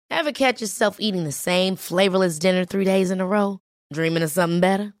Ever catch yourself eating the same flavorless dinner 3 days in a row? Dreaming of something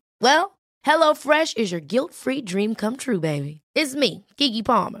better? Well, HelloFresh is your guilt-free dream come true, baby. It's me, Keke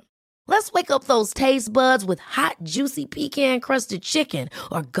Palmer. Let's wake up those taste buds with hot, juicy pecan-crusted chicken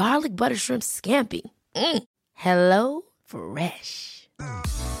or garlic butter shrimp scampi. Hello Fresh.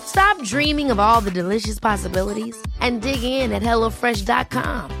 Stop dreaming of all the delicious possibilities and dig in at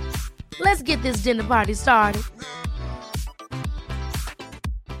HelloFresh.com. Let's get this dinner party started.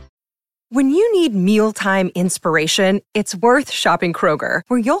 When you need mealtime inspiration, it's worth shopping Kroger,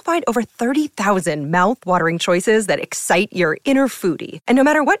 where you'll find over 30,000 mouth-watering choices that excite your inner foodie. And no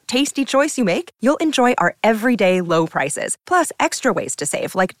matter what tasty choice you make, you'll enjoy our everyday low prices, plus extra ways to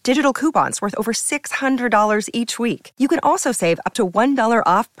save, like digital coupons worth over $600 each week. You can also save up to $1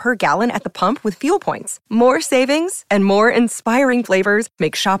 off per gallon at the pump with fuel points. More savings and more inspiring flavors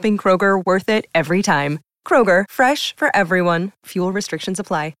make shopping Kroger worth it every time. Kroger, fresh for everyone. Fuel restrictions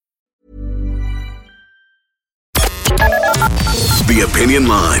apply. The Opinion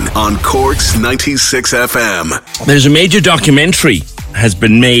Line on Cork's 96 FM. There's a major documentary has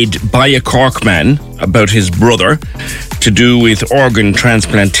been made by a Cork man about his brother to do with organ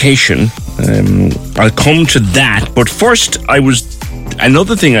transplantation. I'll come to that, but first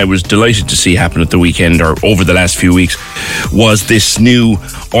another thing I was delighted to see happen at the weekend or over the last few weeks was this new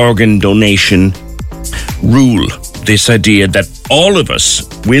organ donation rule. This idea that all of us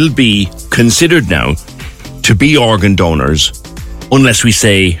will be considered now to be organ donors unless we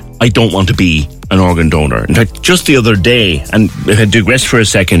say, I don't want to be an organ donor. In fact, just the other day, and if I digress for a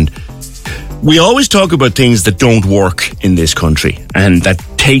second, we always talk about things that don't work in this country and that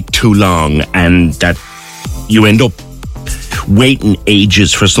take too long and that you end up waiting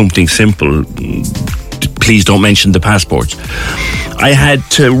ages for something simple. Please don't mention the passports. I had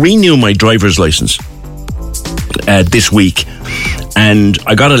to renew my driver's license this week, and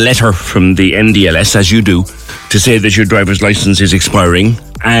I got a letter from the NDLS, as you do, to say that your driver's license is expiring.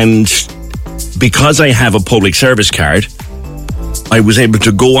 And because I have a public service card, I was able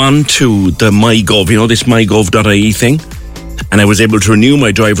to go on to the MyGov, this mygov.ie thing, and I was able to renew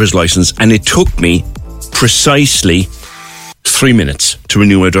my driver's license, and it took me precisely 3 minutes to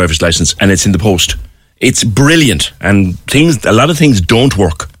renew my driver's license, and it's in the post. It's brilliant, and a lot of things don't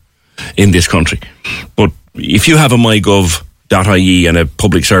work in this country. But if you have a mygov.ie and a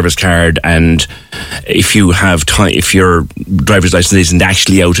public service card, and if you have if your driver's license isn't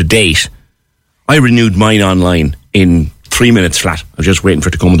actually out of date, I renewed mine online in 3 minutes flat. I was just waiting for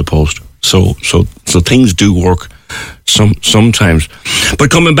it to come in the post. So things do work sometimes.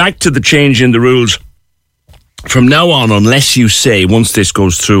 But coming back to the change in the rules, from now on, unless you say, once this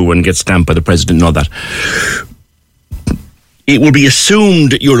goes through and gets stamped by the president and all that, it will be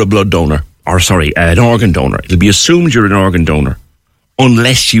assumed you're a blood donor. An organ donor. It'll be assumed you're an organ donor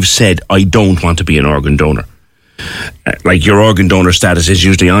unless you've said, I don't want to be an organ donor. Like your organ donor status is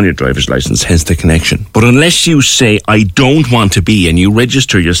usually on your driver's license, hence the connection. But unless you say, I don't want to be, and you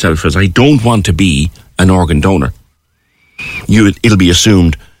register yourself as, I don't want to be an organ donor, it'll be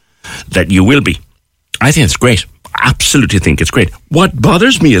assumed that you will be. I think it's great. Absolutely think it's great. What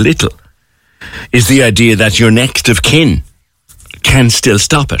bothers me a little is the idea that your next of kin can still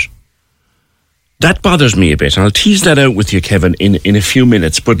stop it. That bothers me a bit. I'll tease that out with you, Kevin, in a few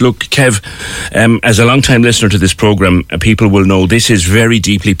minutes. But look, Kev, as a long-time listener to this programme, people will know this is very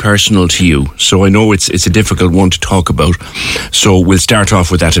deeply personal to you. So I know it's a difficult one to talk about. So we'll start off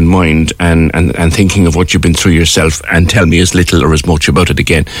with that in mind and thinking of what you've been through yourself, and tell me as little or as much about it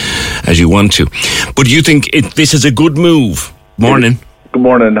again as you want to. But do you think this is a good move? Morning. Good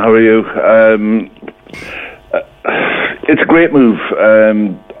morning. How are you? It's a great move.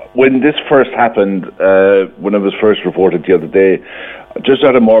 When this first happened, when it was first reported the other day, just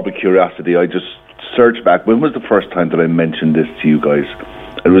out of morbid curiosity, I just searched back. When was the first time that I mentioned this to you guys?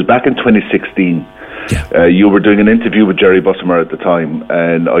 It was back in 2016. Yeah. You were doing an interview with Jerry Bussemer at the time,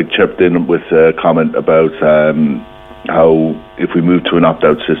 and I chipped in with a comment about how if we moved to an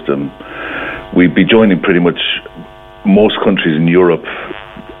opt-out system, we'd be joining pretty much most countries in Europe,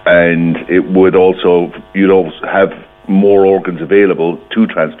 and it would also, you'd also have more organs available to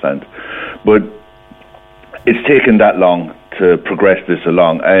transplant. But it's taken that long to progress this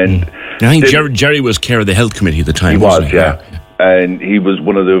along. And I think Jerry was chair of the health committee at the time. He was, yeah. And he was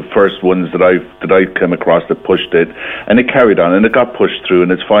one of the first ones that I came across that pushed it, and it carried on, and it got pushed through,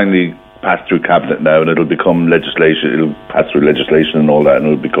 and it's finally passed through cabinet now, and it'll become legislation. It'll pass through legislation and all that, and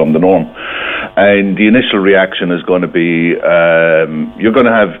it'll become the norm. And the initial reaction is going to be, you're going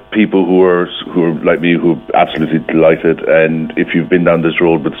to have people who are like me, who are absolutely delighted. And if you've been down this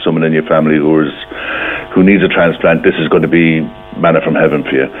road with someone in your family who is who needs a transplant, this is going to be manna from heaven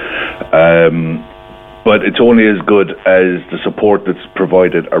for you. But it's only as good as the support that's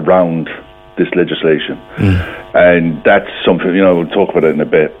provided around this legislation. And that's something, we'll talk about it in a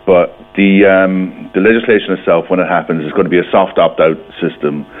bit. But the legislation itself, when it happens, is going to be a soft opt-out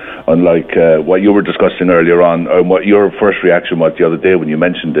system, unlike what you were discussing earlier on, and what your first reaction was the other day when you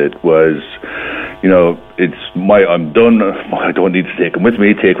mentioned it was, I'm done, I don't need to take them with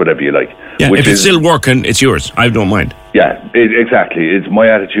me, take whatever you like. Yeah, if it's still working, it's yours. I don't mind. Yeah, exactly. It's my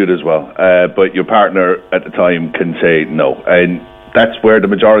attitude as well. But your partner at the time can say no. And that's where the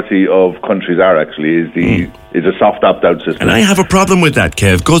majority of countries are, actually, is a soft opt-out system. And I have a problem with that,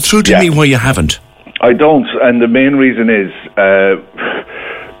 Kev. Go through to me why you haven't. I don't, and the main reason is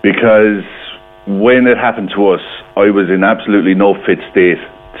because when it happened to us, I was in absolutely no fit state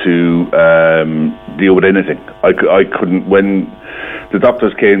to deal with anything. I couldn't. When the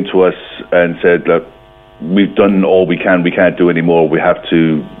doctors came to us and said, look, we've done all we can, we can't do any more, we have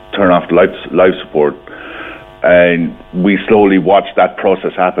to turn off the life support. And we slowly watched that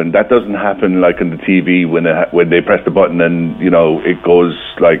process happen. That doesn't happen like on the TV when they press the button and it goes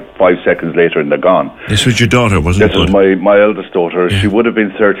like 5 seconds later and they're gone. This was your daughter, wasn't it? This was my eldest daughter. Yeah. She would have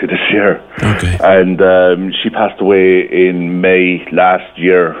been 30 this year. Okay. And she passed away in May last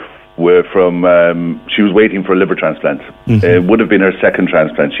year. She was waiting for a liver transplant. It would have been her second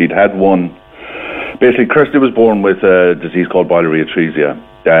transplant. She'd had one. Basically, Kirsty was born with a disease called biliary atresia.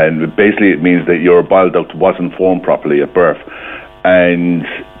 And basically it means that your bile duct wasn't formed properly at birth. And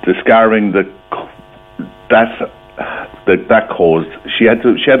the scarring that caused, she had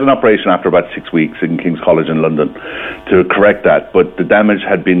an operation after about 6 weeks in King's College in London to correct that, but the damage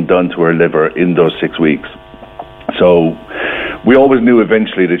had been done to her liver in those 6 weeks. So we always knew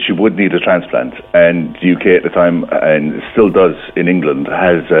eventually that she would need a transplant, and the UK at the time, and still does in England,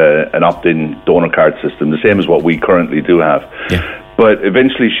 has an opt-in donor card system, the same as what we currently do have. Yeah. But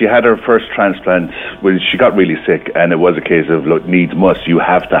eventually she had her first transplant when she got really sick, and it was a case of, look, needs must, you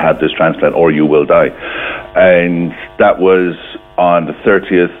have to have this transplant or you will die. And that was on the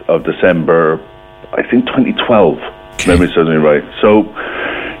 30th of December, I think 2012, memory serves me right. So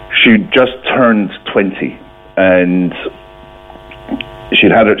she just turned 20, and she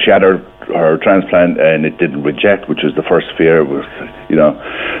had her transplant, and it didn't reject, which was the first fear,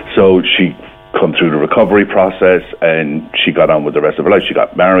 so she come through the recovery process, and she got on with the rest of her life. She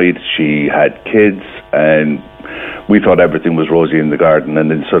got married, she had kids, and we thought everything was rosy in the garden, and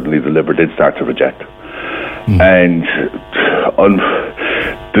then suddenly the liver did start to reject. And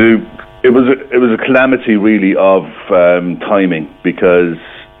it was a calamity really of timing, because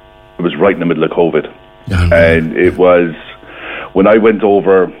it was right in the middle of COVID. And it was when I went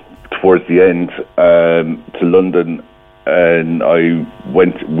over towards the end to London, and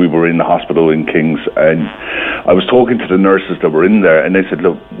we were in the hospital in King's, and I was talking to the nurses that were in there, and they said,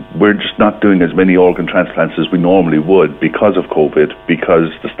 look, we're just not doing as many organ transplants as we normally would because of COVID,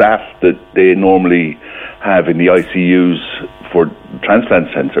 because the staff that they normally have in the ICUs for transplant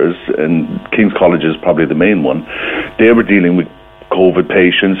centres, and King's College is probably the main one, they were dealing with COVID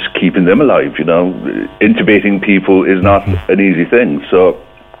patients, keeping them alive. Intubating people is not an easy thing. So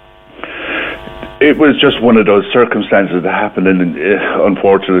it was just one of those circumstances that happened, and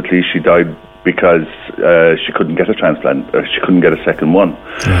unfortunately she died because she couldn't get a transplant, or she couldn't get a second one.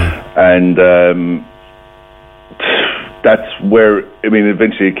 And that's where,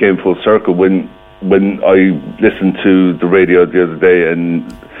 eventually it came full circle when I listened to the radio the other day,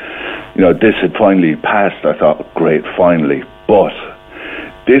 and this had finally passed. I thought, great, finally. But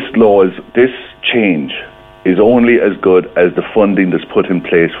this change is only as good as the funding that's put in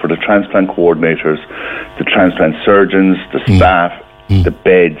place for the transplant coordinators, the transplant surgeons, the staff, the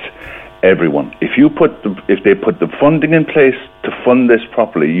beds, everyone. If they put the funding in place to fund this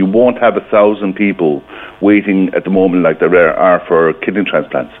properly, you won't have 1,000 people waiting at the moment like there are for kidney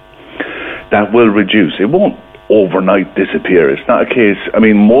transplants. That will reduce. It won't overnight disappear. It's not a case.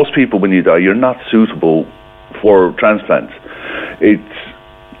 Most people, when you die, you're not suitable for transplants.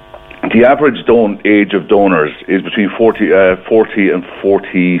 The average age of donors is between 40 and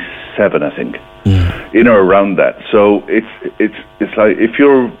 47, I think, in or around that. So it's like if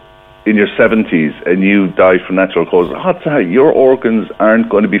you're in your 70s and you die from natural causes, your organs aren't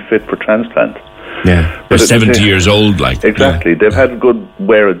going to be fit for transplant. Yeah, they're 70 years old, like. Exactly, they've had good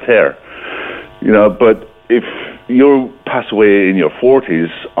wear and tear. But if you pass away in your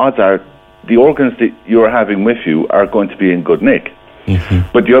 40s, odds are the organs that you're having with you are going to be in good nick.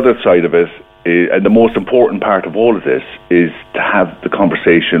 But the other side of it, and the most important part of all of this, is to have the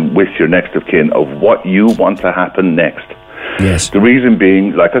conversation with your next of kin of what you want to happen next. Yes. The reason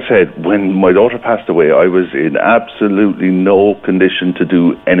being, like I said, when my daughter passed away, I was in absolutely no condition to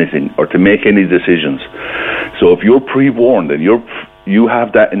do anything or to make any decisions. So if you're pre-warned and you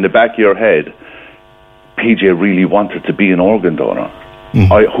have that in the back of your head, PJ really wanted to be an organ donor.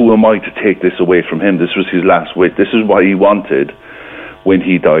 Who am I to take this away from him? This was his last wish. This is what he wanted when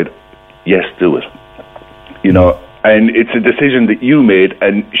he died. Yes, do it. You know, and it's a decision that you made,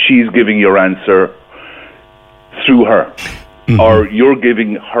 and she's giving your answer through her, or you're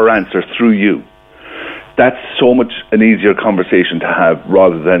giving her answer through you. That's so much an easier conversation to have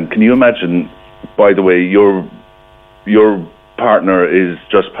rather than, can you imagine, by the way, your partner is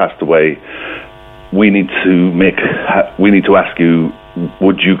just passed away. We need to ask you,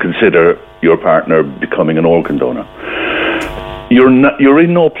 would you consider your partner becoming an organ donor? You're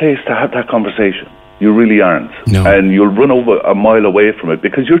in no place to have that conversation. You really aren't. No. And you'll run over a mile away from it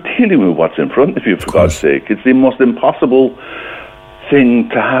because you're dealing with what's in front of you, for God's sake. It's the most impossible thing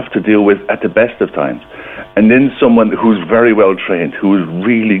to have to deal with at the best of times. And then someone who's very well trained, who is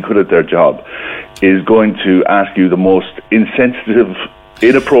really good at their job, is going to ask you the most insensitive,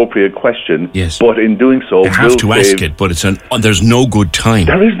 inappropriate question. Yes. But in doing so, you have to ask it, but there's no good time.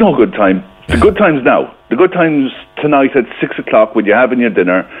 There is no good time. The good time's now. The good time's tonight at 6 o'clock when you're having your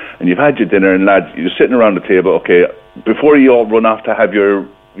dinner, and you've had your dinner, and lads, you're sitting around the table, okay, before you all run off to have your,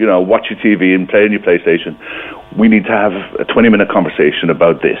 watch your TV and play on your PlayStation, we need to have a 20-minute conversation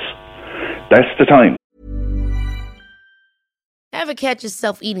about this. That's the time. Ever catch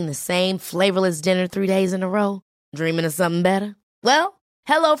yourself eating the same flavorless dinner 3 days in a row? Dreaming of something better? Well,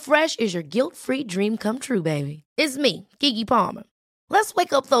 HelloFresh is your guilt-free dream come true, baby. It's me, Keke Palmer. Let's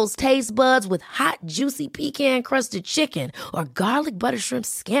wake up those taste buds with hot, juicy pecan-crusted chicken or garlic butter shrimp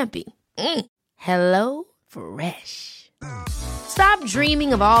scampi. Hello Fresh. Stop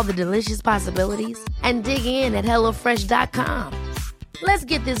dreaming of all the delicious possibilities and dig in at HelloFresh.com. Let's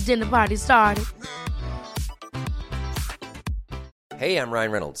get this dinner party started. Hey, I'm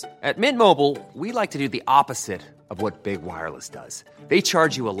Ryan Reynolds. At Mint Mobile, we like to do the opposite of what Big Wireless does. They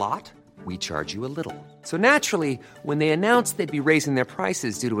charge you a lot. We charge you a little. So naturally, when they announced they'd be raising their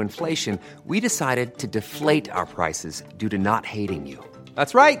prices due to inflation, we decided to deflate our prices due to not hating you.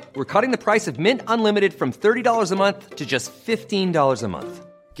 That's right. We're cutting the price of Mint Unlimited from $30 a month to just $15 a month.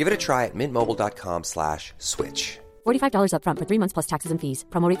 Give it a try at mintmobile.com/switch. $45 up front for 3 months plus taxes and fees.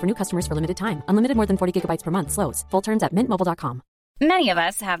 Promo rate for new customers for limited time. Unlimited more than 40 gigabytes per month slows. Full terms at mintmobile.com. Many of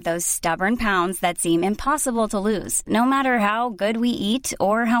us have those stubborn pounds that seem impossible to lose, no matter how good we eat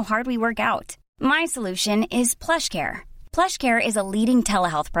or how hard we work out. My solution is PlushCare. PlushCare is a leading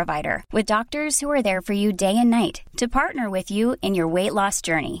telehealth provider with doctors who are there for you day and night to partner with you in your weight loss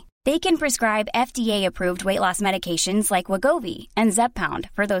journey. They can prescribe FDA-approved weight loss medications like Wegovy and Zepbound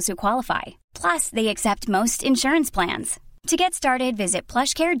for those who qualify. Plus, they accept most insurance plans. To get started, visit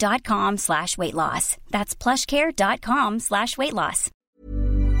plushcare.com/weightloss. That's plushcare.com/weightloss.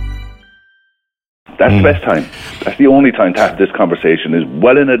 That's the best time. That's the only time to have this conversation, is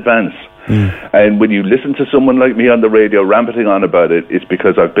well in advance. And when you listen to someone like me on the radio rambling on about it, it's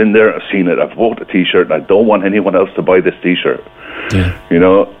because I've been there, I've seen it, I've bought a T-shirt, and I don't want anyone else to buy this T-shirt. Yeah.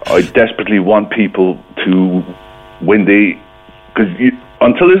 I desperately want people to, when they, because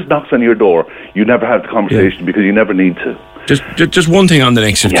until this knocks on your door, you never have the conversation because you never need to. Just one thing on the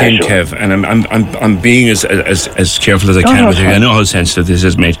next of kin, sure. Kev, and I'm being as careful as I can with you. I know how sensitive this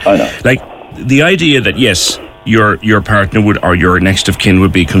is, mate. I know. Like the idea that yes, your partner would, or your next of kin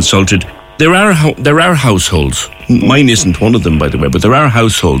would be consulted. There are households. Mine isn't one of them, by the way, but there are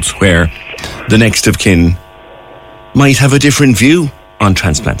households where the next of kin might have a different view on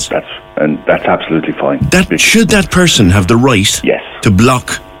transplants. That's absolutely fine. Should that person have the right to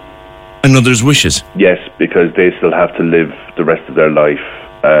block another's wishes? Yes, because they still have to live the rest of their life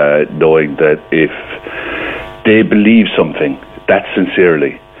knowing that if they believe something that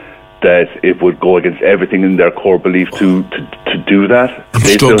sincerely, that it would go against everything in their core belief to do that. I'm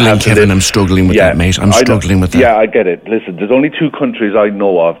struggling, Kevin. I'm struggling with that, mate. I'm struggling with that. Yeah, I get it. Listen, there's only 2 countries I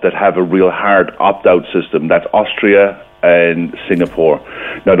know of that have a real hard opt-out system. That's Austria and Singapore.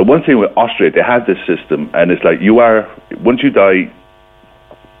 Now, the one thing with Austria, they have this system, and it's like once you die,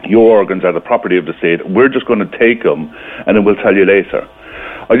 your organs are the property of the state. We're just going to take them, and then we'll tell you later.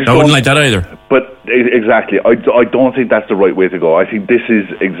 I wouldn't like that either. But exactly, I don't think that's the right way to go. I think this is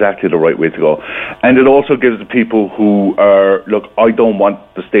exactly the right way to go. And it also gives the people who are, look, I don't want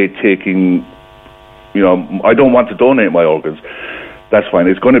the state taking, I don't want to donate my organs. That's fine.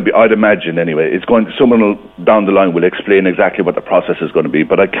 It's going to be, I'd imagine anyway, someone down the line will explain exactly what the process is going to be,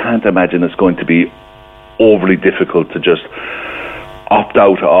 but I can't imagine it's going to be overly difficult to just opt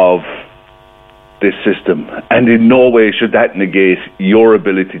out of this system, and in no way should that negate your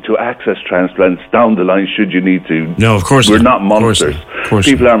ability to access transplants down the line should you need to. No, of course we're not monsters. Of course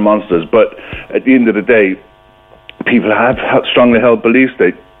people aren't monsters, but at the end of the day, people have strongly held beliefs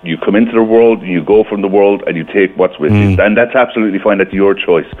that you come into the world, you go from the world, and you take what's with you, and that's absolutely fine. That's your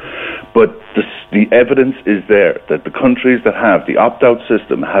choice. But the evidence is there that the countries that have the opt-out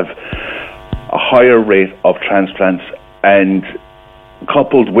system have a higher rate of transplants, and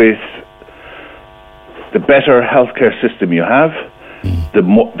coupled with the better healthcare system you have,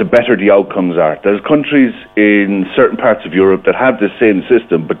 the better the outcomes are. There's countries in certain parts of Europe that have the same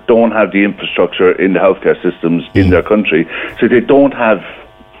system but don't have the infrastructure in the healthcare systems in their country, so they don't have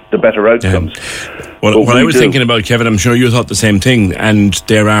the better outcomes. Well, what I was thinking about, Kevin, I'm sure you thought the same thing, and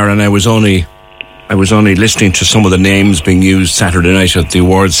there are, and I was only listening to some of the names being used Saturday night at the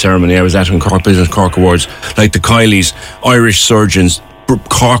awards ceremony I was at in Cork Business Cork Awards, like the Kileys, Irish surgeons,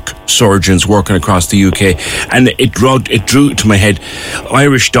 Cork surgeons working across the UK, and it drew to my head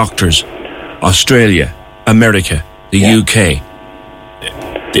Irish doctors, Australia, America, the UK,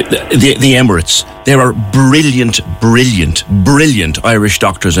 the Emirates. There are brilliant Irish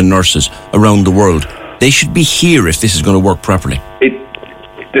doctors and nurses around the world. They should be here if this is going to work properly.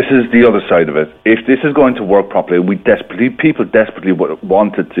 This is the other side of it. If this is going to work properly, people desperately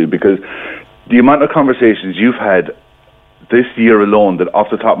want it to, because the amount of conversations you've had this year alone, that off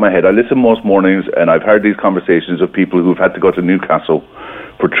the top of my head, I listen most mornings and I've heard these conversations of people who've had to go to Newcastle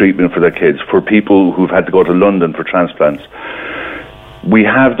for treatment for their kids, for people who've had to go to London for transplants. We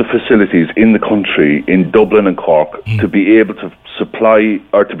have the facilities in the country, in Dublin and Cork, to be able to supply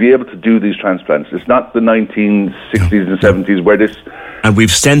or to be able to do these transplants. It's not the 1960s and 70s where this... And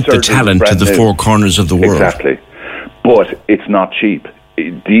we've sent the talent to the four corners of the world. Exactly. But it's not cheap.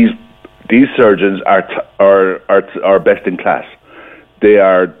 These surgeons are best in class. They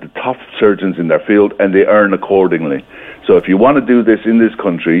are the top surgeons in their field, and they earn accordingly. So if you want to do this in this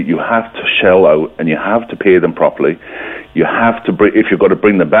country, you have to shell out, and you have to pay them properly. You have to if you're going to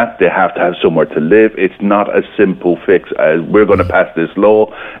bring them back, they have to have somewhere to live. It's not a simple fix as we're going to pass this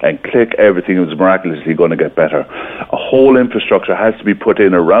law and click, everything is miraculously going to get better. A whole infrastructure has to be put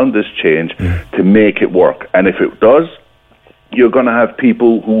in around this change to make it work. And if it does, you're going to have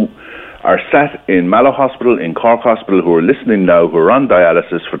people who are sat in Mallow Hospital, in Cork Hospital, who are listening now, who are on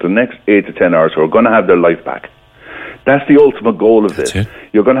dialysis for the next 8 to 10 hours, who are going to have their life back. That's the ultimate goal of this.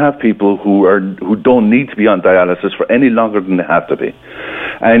 You're going to have people who don't need to be on dialysis for any longer than they have to be.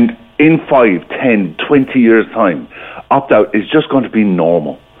 And in 5, 10, 20 years' time, opt-out is just going to be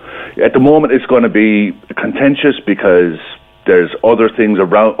normal. At the moment, it's going to be contentious because there's other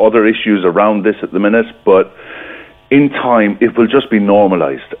issues around this at the minute, but in time, it will just be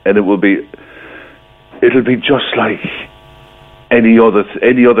normalised, and it'll be just like any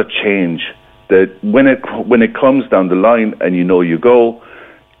other change. That when it comes down the line and you go,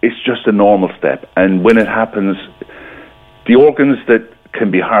 it's just a normal step. And when it happens, the organs that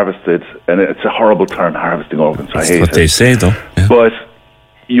can be harvested, and it's a horrible term, harvesting organs. That's what they say, though. Yeah. But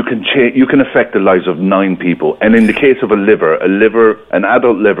you can affect the lives of 9 people. And in the case of an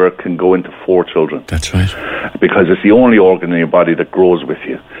adult liver can go into 4 children. That's right. Because it's the only organ in your body that grows with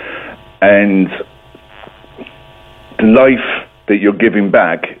you. And the life that you're giving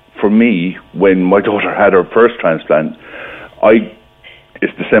back, for me, when my daughter had her first transplant,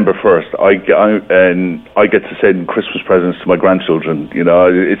 it's December 1st. I get to send Christmas presents to my grandchildren.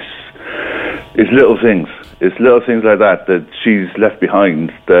 It's little things. It's little things like that she's left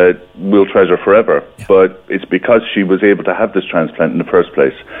behind that we'll treasure forever. Yeah. But it's because she was able to have this transplant in the first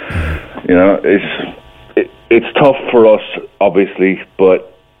place. It's tough for us, obviously,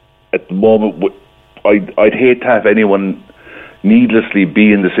 but at the moment, I'd hate to have anyone needlessly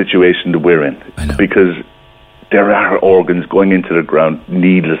be in the situation that we're in, because there are organs going into the ground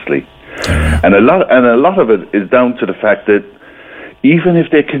needlessly, and a lot of it is down to the fact that even if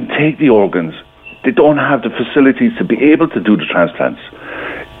they can take the organs, they don't have the facilities to be able to do the transplants.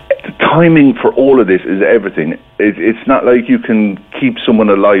 The timing for all of this is everything. It's not like you can keep someone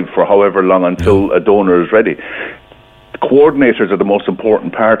alive for however long until a donor is ready. The coordinators are the most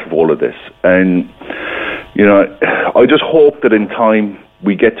important part of all of this, and I just hope that in time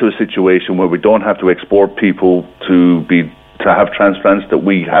we get to a situation where we don't have to export people to have transplants, that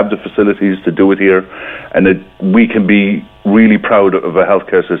we have the facilities to do it here, and that we can be really proud of a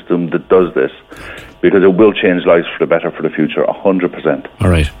healthcare system that does this, because it will change lives for the better for the future, 100%. All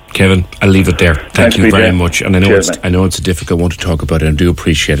right, Kevin, I'll leave it there. Thank you very much. And I know it's a difficult one to talk about, and I do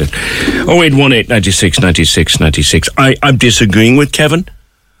appreciate it. 0818 96 96 96. I'm disagreeing with Kevin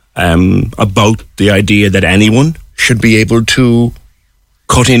about the idea that anyone should be able to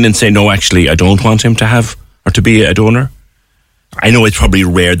cut in and say, no, actually, I don't want him to have or to be a donor? I know it's probably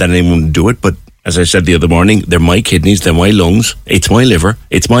rare that anyone would do it, but as I said the other morning, they're my kidneys, they're my lungs, it's my liver,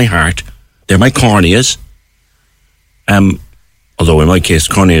 it's my heart, they're my corneas. Although in my case,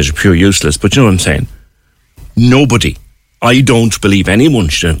 corneas are pure useless, but you know what I'm saying? Nobody, I don't believe anyone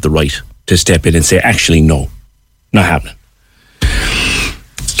should have the right to step in and say, actually, no, not happening.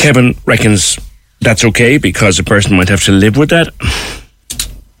 Kevin reckons that's okay because a person might have to live with that,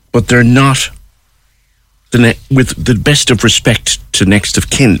 but they're not, with the best of respect to next of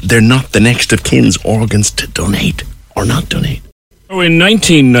kin, they're not the next of kin's organs to donate or not donate. So in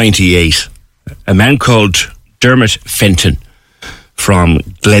 1998, a man called Dermot Fenton from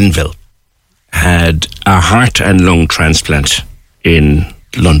Glenville had a heart and lung transplant in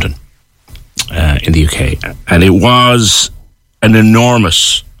London, in the UK. And it was an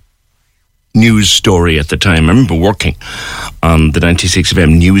enormous news story at the time. I remember working on the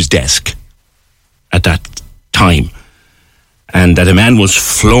 96FM news desk at that time, and that a man was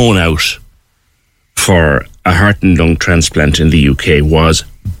flown out for a heart and lung transplant in the UK was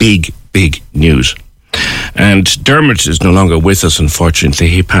big, big news. And Dermot is no longer with us, unfortunately.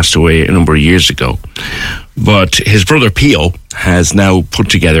 He passed away a number of years ago. But his brother Pio has now put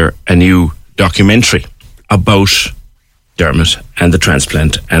together a new documentary about Dermot and the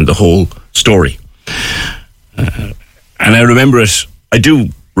transplant and the whole story. And I remember it, I do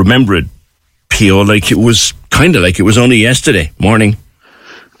remember it, Pio, like it was kind of like it was only yesterday morning.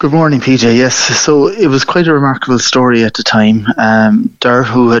 Good morning, PJ. Yes, so it was quite a remarkable story at the time. Der,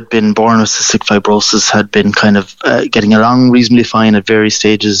 who had been born with cystic fibrosis, had been kind of getting along reasonably fine at various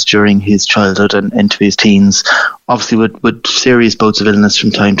stages during his childhood and into his teens, obviously with serious bouts of illness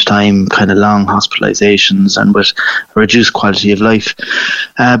from time to time, kind of long hospitalizations and with a reduced quality of life.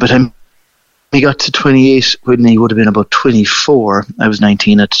 But he got to 28 when he would have been about 24. I was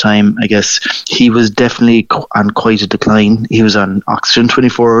 19 at the time. I guess he was definitely on quite a decline. He was on oxygen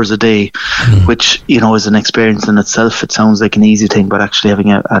 24 hours a day, which, you know, is an experience in itself. It sounds like an easy thing, but actually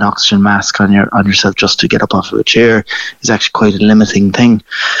having an oxygen mask on yourself just to get up off of a chair is actually quite a limiting thing.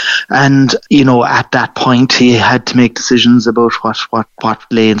 And, you know, at that point, he had to make decisions about what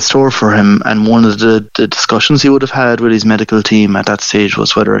lay in store for him. And one of the discussions he would have had with his medical team at that stage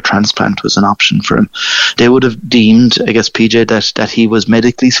was whether a transplant was an option for him. They would have deemed, I guess, PJ, that he was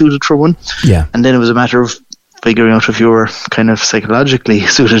medically suited for one. Yeah. And then it was a matter of figuring out if you were kind of psychologically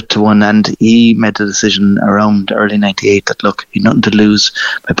suited to one. And he made the decision around early 98 that, look, he had nothing to lose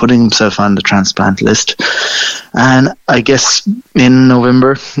by putting himself on the transplant list. And I guess in November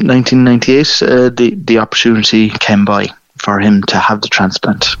 1998, the opportunity came by for him to have the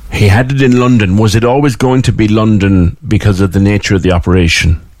transplant. He had it in London. Was it always going to be London because of the nature of the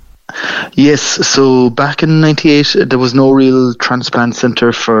operation? Yes, so back in 98, there was no real transplant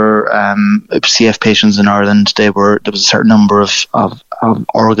centre for CF patients in Ireland. There was a certain number of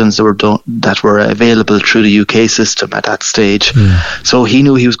organs that were available through the UK system at that stage. So he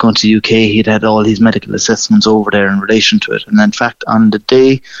knew he was going to the UK. He'd had all his medical assessments over there in relation to it. And in fact, on the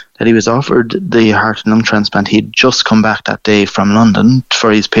day that he was offered the heart and lung transplant, he'd just come back that day from London for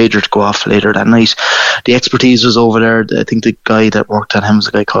his pager to go off later that night. The expertise was over there. I think the guy that worked on him was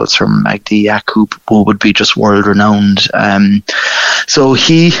a guy called Sir Magdi Yacoub, who would be just world renowned. So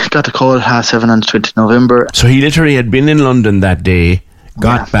he got the call at 7:30 on the 20th of November. So he literally had been in London that day,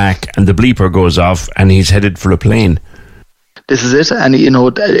 got back, and the bleeper goes off, and he's headed for a plane. This is it, and you know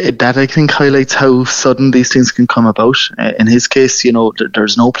that I think highlights how sudden these things can come about. In his case, you know,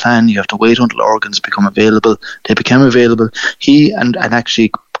 there's no plan. You have to wait until organs become available. They became available. He and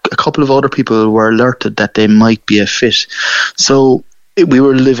actually a couple of other people were alerted that they might be a fit. So we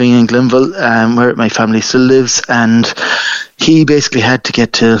were living in Glenville, where my family still lives, and he basically had to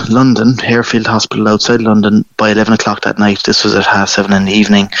get to London, Harefield Hospital outside London, by 11 o'clock that night. This was at 7:30 in the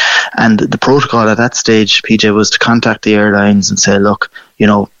evening. And the protocol at that stage, PJ, was to contact the airlines and say, look, you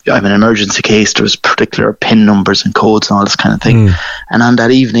know, I'm an emergency case. There was particular PIN numbers and codes and all this kind of thing. And on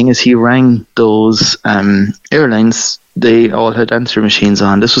that evening, as he rang those airlines, they all had answer machines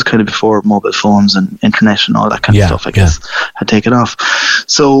on. This was kind of before mobile phones and internet and all that kind of stuff, I guess, had taken off.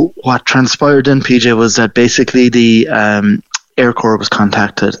 So what transpired then, PJ, was that basically the Air Corps was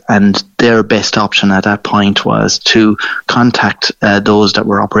contacted, and their best option at that point was to contact those that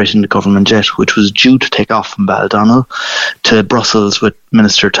were operating the government jet, which was due to take off from Baldonnel to Brussels with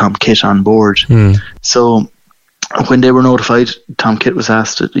Minister Tom Kitt on board. So when they were notified, Tom Kitt was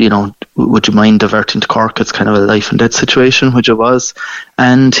asked, would you mind diverting to Cork? It's kind of a life and death situation, which it was.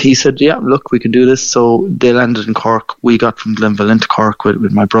 And he said, yeah, look, we can do this. So they landed in Cork. We got from Glenville into Cork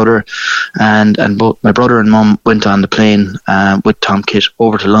with my brother, and both my brother and mum went on the plane with Tom Kitt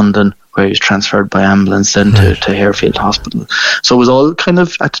over to London, where he was transferred by ambulance then to Harefield Hospital. So it was all kind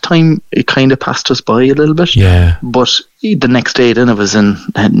of, at the time, it kind of passed us by a little bit. Yeah. But the next day then it was in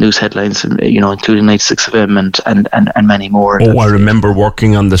news headlines, including 96 FM and many more. Oh, I remember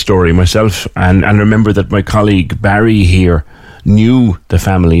working on the story myself, and I remember that my colleague Barry here knew the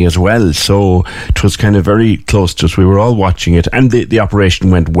family as well, so it was kind of very close to us. We were all watching it, and the operation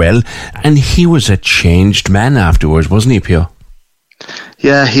went well, and he was a changed man afterwards, wasn't he, Pio?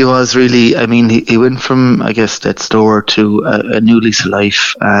 Yeah, he was really. I mean, he went from, I guess, death's door to a new lease of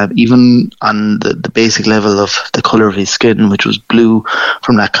life, even on the basic level of the colour of his skin, which was blue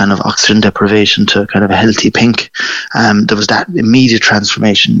from that kind of oxygen deprivation to kind of a healthy pink. There was that immediate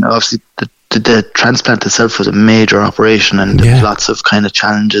transformation. Obviously, the transplant itself was a major operation, and there was lots of kind of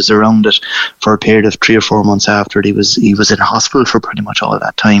challenges around it for a period of 3 or 4 months after. He was in hospital for pretty much all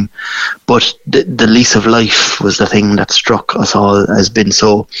that time. But the lease of life was the thing that struck us all as being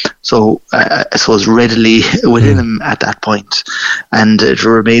so I suppose readily within him at that point, and it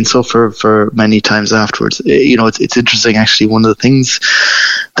remained so for many times afterwards. It's interesting, actually. One of the things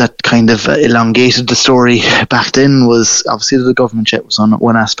that kind of elongated the story back then was obviously the government jet was on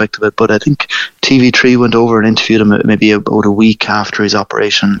one aspect of it, but I think TV3 went over and interviewed him maybe about a week after his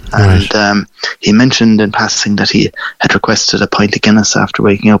operation, and he mentioned in passing that he had requested a pint of Guinness after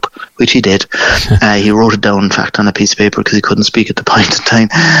waking up, which he did. He wrote it down, in fact, on a piece of paper because he couldn't speak at the point in time,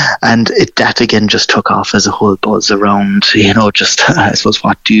 and that again just took off as a whole buzz around, just I suppose,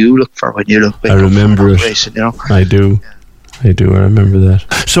 what do you look for when you look? I remember it. I do. I remember that.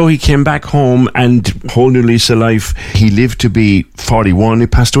 So he came back home and whole new lease of life. He lived to be 41. He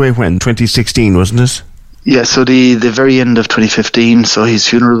passed away when? 2016, wasn't it? Yeah, so the very end of 2015, so his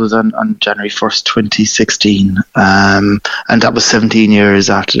funeral was on January 1st, 2016, and that was 17 years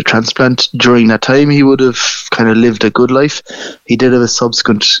after the transplant. During that time, he would have kind of lived a good life. He did have a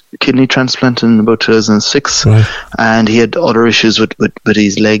subsequent kidney transplant in about 2006, and he had other issues with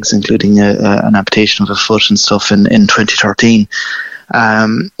his legs, including an amputation of a foot and stuff in 2013.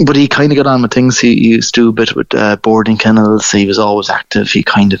 But he kind of got on with things. He used to do a bit with boarding kennels. He was always active. He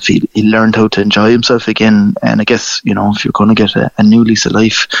learned how to enjoy himself again. And I guess, if you're going to get a new lease of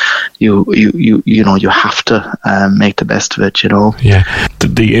life, you have to make the best of it. Yeah,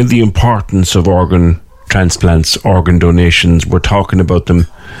 the importance of organ transplants, organ donations. We're talking about them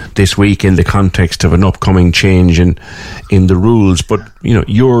this week in the context of an upcoming change in the rules. But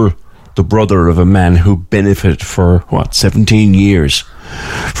you're the brother of a man who benefited for 17 years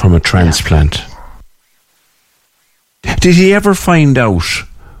from a transplant. Yeah. Did he ever find out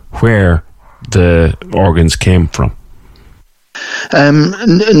where the organs came from?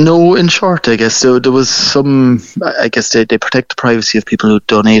 No, in short, I guess. So there was some, I guess they protect the privacy of people who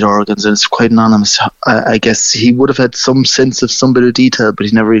donate organs, and it's quite anonymous. I guess he would have had some sense of some bit of detail, but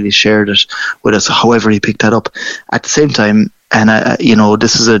he never really shared it with us. However, he picked that up. At the same time, and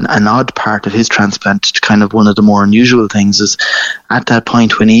this is an odd part of his transplant. Kind of one of the more unusual things is, at that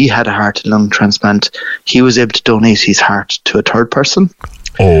point when he had a heart and lung transplant, he was able to donate his heart to a third person.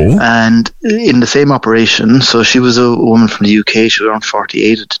 Oh. And in the same operation, so she was a woman from the UK, she was around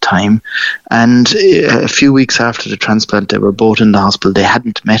 48 at the time, and a few weeks after the transplant, they were both in the hospital. They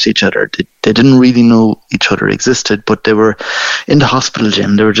hadn't met each other. They didn't really know each other existed, but they were in the hospital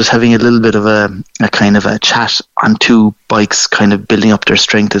gym. They were just having a little bit of a kind of a chat on two bikes, kind of building up their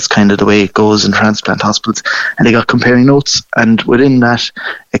strength. It's kind of the way it goes in transplant hospitals. And they got comparing notes, and within that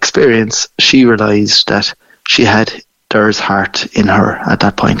experience, she realised that she had Dur's heart in her at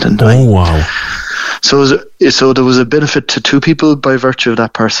that point in time. Oh, wow. So there was a benefit to two people by virtue of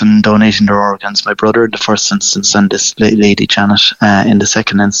that person donating their organs. My brother in the first instance, and this lady Janet in the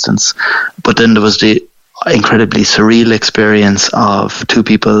second instance. But then there was the incredibly surreal experience of two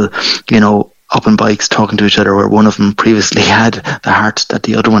people, up on bikes talking to each other, where one of them previously had the heart that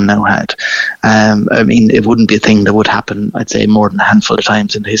the other one now had. It wouldn't be a thing that would happen, I'd say, more than a handful of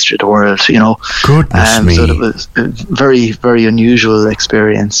times in the history of the world, Goodness me. So it was a very, very unusual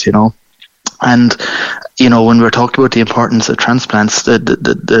experience, And, when we're talking about the importance of transplants,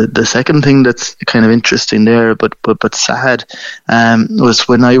 the second thing that's kind of interesting there, but sad, was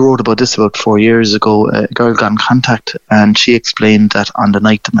when I wrote about this about 4 years ago, a girl got in contact, and she explained that on the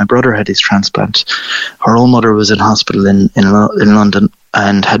night that my brother had his transplant, her own mother was in hospital in London,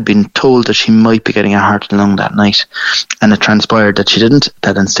 and had been told that she might be getting a heart and lung that night, and it transpired that she didn't,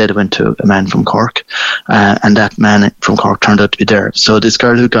 that instead went to a man from Cork, and that man from Cork turned out to be Der. So this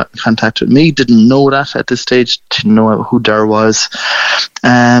girl who got in contact with me didn't know that at this stage, didn't know who Der was,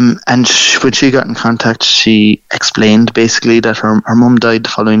 and when she got in contact, she explained basically that her mum died the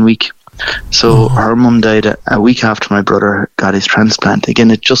following week. So her mum died a week after my brother got his transplant. Again,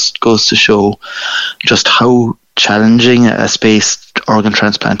 it just goes to show just how challenging a spaced organ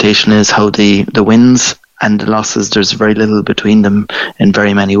transplantation is, how the wins and the losses, there's very little between them in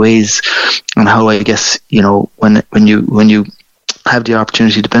very many ways, and how, I guess, when you have the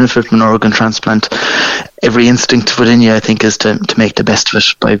opportunity to benefit from an organ transplant, every instinct within you, I think, is to make the best of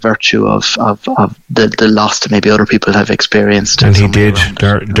it by virtue of the loss that maybe other people have experienced. And he did.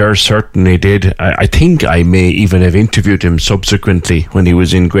 Der certainly did. I think I may even have interviewed him subsequently when he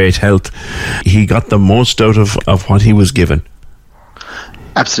was in great health. He got the most out of what he was given.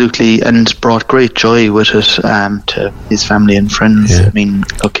 Absolutely, and brought great joy with it to his family and friends. Yeah. I mean,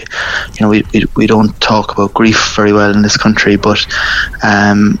 look, we don't talk about grief very well in this country, but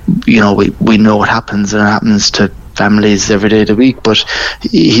we know what happens, and it happens to families every day of the week. But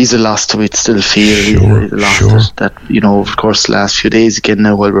he's a loss that we'd still feel. Sure, he's a loss that of course, the last few days again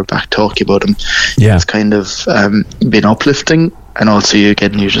now, while we're back talking about him, it's kind of been uplifting, and also you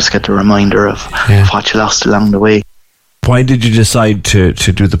just get the reminder of what you lost along the way. Why did you decide to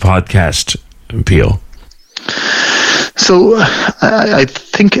do the podcast, Pio? So I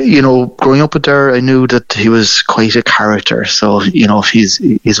think, growing up with Der, I knew that he was quite a character. So, if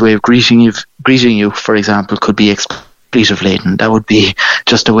his way of greeting you, for example, could be expletive laden, that would be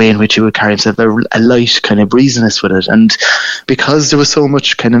just a way in which he would carry himself, a light kind of breeziness with it. And because there was so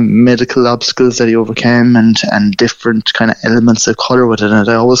much kind of medical obstacles that he overcame and different kind of elements of colour with it, and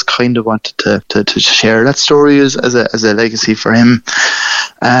I always kind of wanted to share that story as a legacy for him.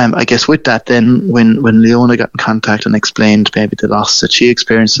 I guess with that, then when Leona got in contact and explained maybe the loss that she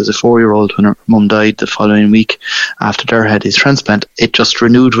experienced as a 4-year-old when her mum died the following week after Der had his transplant, it just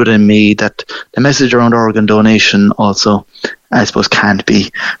renewed within me that the message around organ donation also, I suppose, can't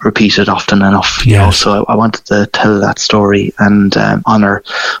be repeated often enough. So I wanted to tell that story and honour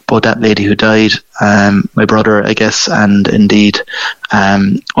both that lady who died, my brother, I guess, and indeed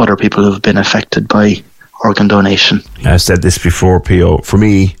other people who've been affected by organ donation. I've said this before, Pio. For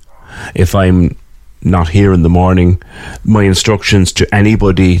me, if I'm not here in the morning, my instructions to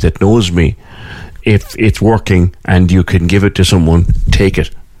anybody that knows me, if it's working and you can give it to someone, take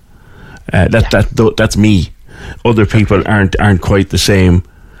it. That's me. Other people aren't quite the same.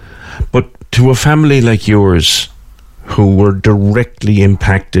 But to a family like yours, who were directly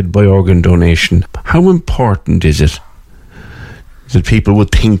impacted by organ donation, how important is it that people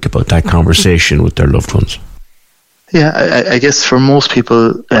would think about that conversation with their loved ones? Yeah, I guess for most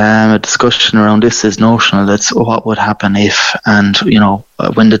people, a discussion around this is notional. That's what would happen if, and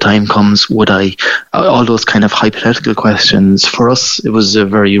when the time comes, would I? All those kind of hypothetical questions. For us, it was a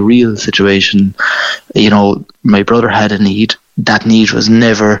very real situation. My brother had a need. That need was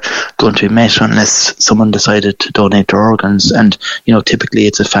never going to be met unless someone decided to donate their organs. And, typically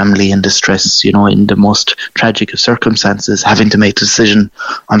it's a family in distress, in the most tragic of circumstances, having to make the decision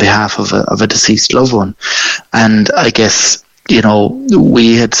on behalf of a deceased loved one. And I guess,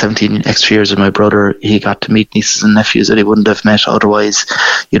 we had 17 extra years with my brother. He got to meet nieces and nephews that he wouldn't have met otherwise.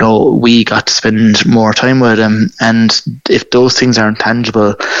 We got to spend more time with him. And if those things aren't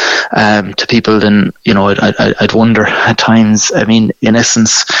tangible to people, then, I'd wonder at times. I mean, in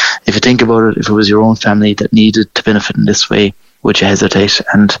essence, if you think about it, if it was your own family that needed to benefit in this way, would you hesitate?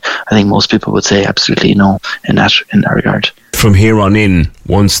 And I think most people would say absolutely no in that regard. From here on in,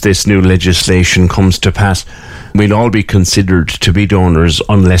 once this new legislation comes to pass, we'll all be considered to be donors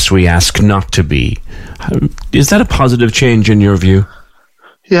unless we ask not to be. Is that a positive change in your view?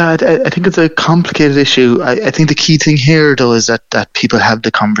 Yeah, I think it's a complicated issue. I think the key thing here, though, is that people have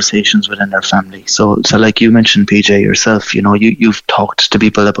the conversations within their family. So like you mentioned, PJ, yourself, you've talked to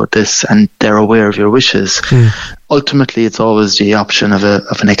people about this and they're aware of your wishes. Ultimately, it's always the option of an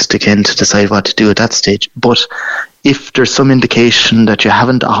next of kin to decide what to do at that stage. But if there's some indication that you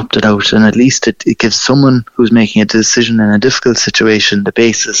haven't opted out, and at least it gives someone who's making a decision in a difficult situation the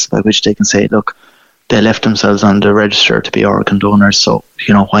basis by which they can say, look, they left themselves on the register to be organ donors, so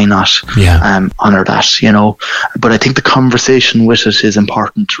why not honour that, But I think the conversation with it is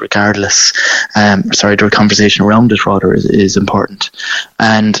important regardless. The conversation around it rather is important.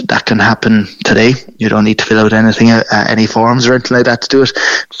 And that can happen today. You don't need to fill out anything, any forms or anything like that to do it.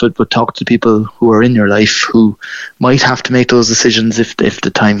 But talk to people who are in your life who might have to make those decisions if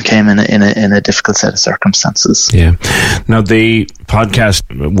the time came in a difficult set of circumstances. Yeah. Now, the podcast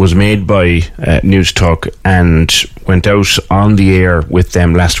was made by News Talk and went out on the air with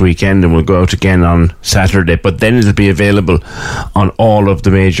them last weekend and will go out again on Saturday, but then it'll be available on all of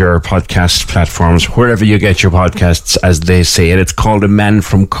the major podcast platforms, wherever you get your podcasts, as they say, and it's called A Man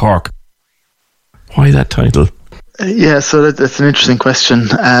from Cork. Why that title? Yeah, so that's an interesting question.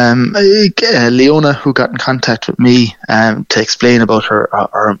 Leona, who got in contact with me to explain about her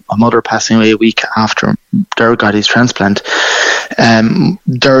mother passing away a week after Der got his transplant,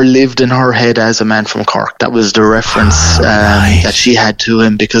 Der lived in her head as a man from Cork. That was the reference that she had to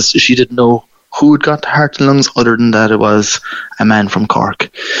him, because she didn't know who had got heart and lungs other than that it was a man from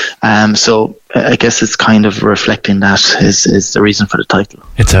Cork. So I guess it's kind of reflecting that is the reason for the title.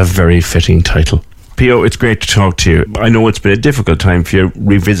 It's a very fitting title. Pio, it's great to talk to you. I know it's been a difficult time for you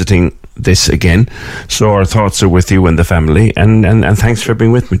revisiting this again, so our thoughts are with you and the family, and thanks for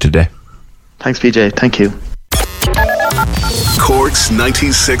being with me today. Thanks, PJ. Thank you. Cork's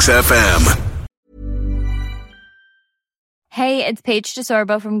 96 FM. Hey, it's Paige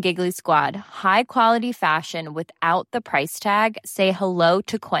DeSorbo from Giggly Squad. High quality fashion without the price tag. Say hello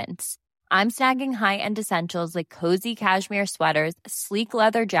to Quince. I'm snagging high-end essentials like cozy cashmere sweaters, sleek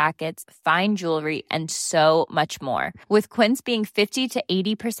leather jackets, fine jewelry, and so much more. With Quince being 50 to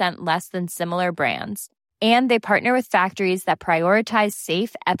 80% less than similar brands. And they partner with factories that prioritize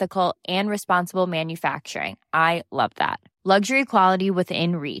safe, ethical, and responsible manufacturing. I love that. Luxury quality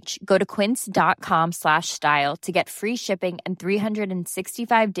within reach. Go to quince.com/style to get free shipping and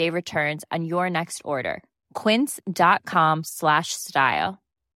 365-day returns on your next order. Quince.com/style.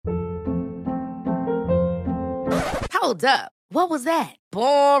 Hold up. What was that?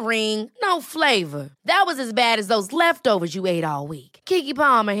 Boring. No flavor. That was as bad as those leftovers you ate all week. Keke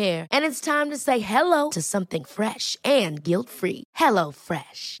Palmer here, and it's time to say hello to something fresh and guilt-free. Hello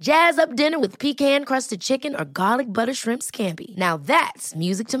Fresh. Jazz up dinner with pecan-crusted chicken or garlic butter shrimp scampi. Now that's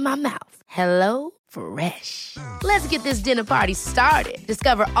music to my mouth. Hello Fresh. Let's get this dinner party started.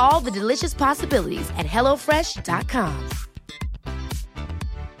 Discover all the delicious possibilities at HelloFresh.com.